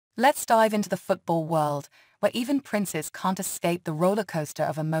Let's dive into the football world, where even princes can't escape the roller coaster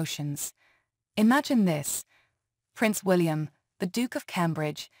of emotions. Imagine this: Prince William, the Duke of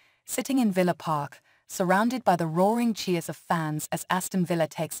Cambridge, sitting in Villa Park, surrounded by the roaring cheers of fans as Aston Villa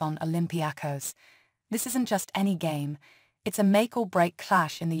takes on Olympiacos. This isn't just any game, it's a make-or-break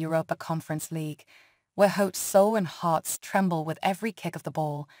clash in the Europa Conference League, where hosts' soul and hearts tremble with every kick of the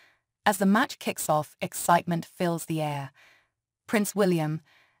ball. As the match kicks off, excitement fills the air. Prince William,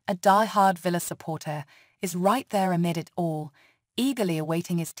 a die-hard Villa supporter, is right there amid it all, eagerly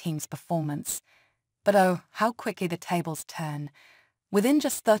awaiting his team's performance. But oh, how quickly the tables turn. Within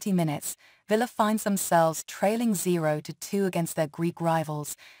just 30 minutes, Villa finds themselves trailing 0-2 against their Greek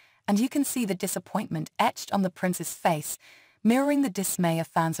rivals, and you can see the disappointment etched on the prince's face, mirroring the dismay of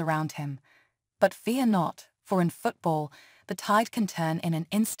fans around him. But fear not, for in football, the tide can turn in an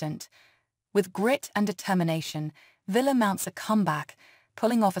instant. With grit and determination, Villa mounts a comeback,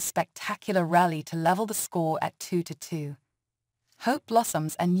 pulling off a spectacular rally to level the score at 2-2. Hope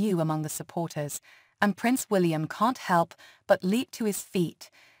blossoms anew among the supporters, and Prince William can't help but leap to his feet,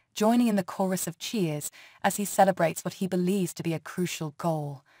 joining in the chorus of cheers as he celebrates what he believes to be a crucial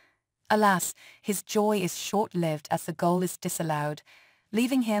goal. Alas, his joy is short-lived as the goal is disallowed,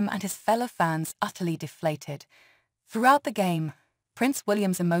 leaving him and his fellow fans utterly deflated. Throughout the game, Prince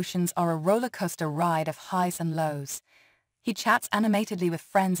William's emotions are a roller coaster ride of highs and lows. He chats animatedly with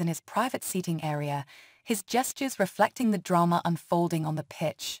friends in his private seating area, his gestures reflecting the drama unfolding on the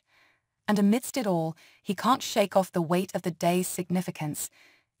pitch. And amidst it all, he can't shake off the weight of the day's significance.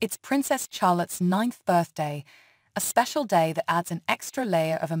 It's Princess Charlotte's 9th birthday, a special day that adds an extra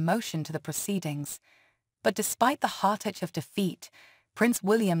layer of emotion to the proceedings. But despite the heartache of defeat, Prince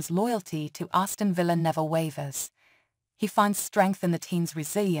William's loyalty to Aston Villa never wavers. He finds strength in the team's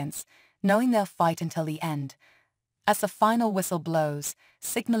resilience, knowing they'll fight until the end. As the final whistle blows,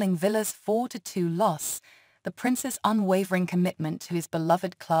 signaling Villa's 4-2 loss, the prince's unwavering commitment to his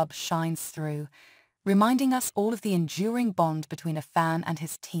beloved club shines through, reminding us all of the enduring bond between a fan and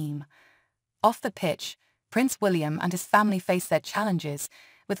his team. Off the pitch, Prince William and his family face their challenges,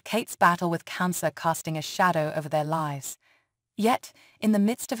 with Kate's battle with cancer casting a shadow over their lives. Yet, in the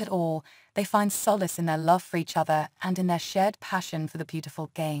midst of it all, they find solace in their love for each other and in their shared passion for the beautiful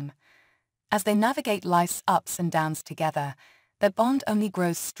game. As they navigate life's ups and downs together, their bond only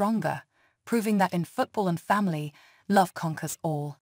grows stronger, proving that in football and family, love conquers all.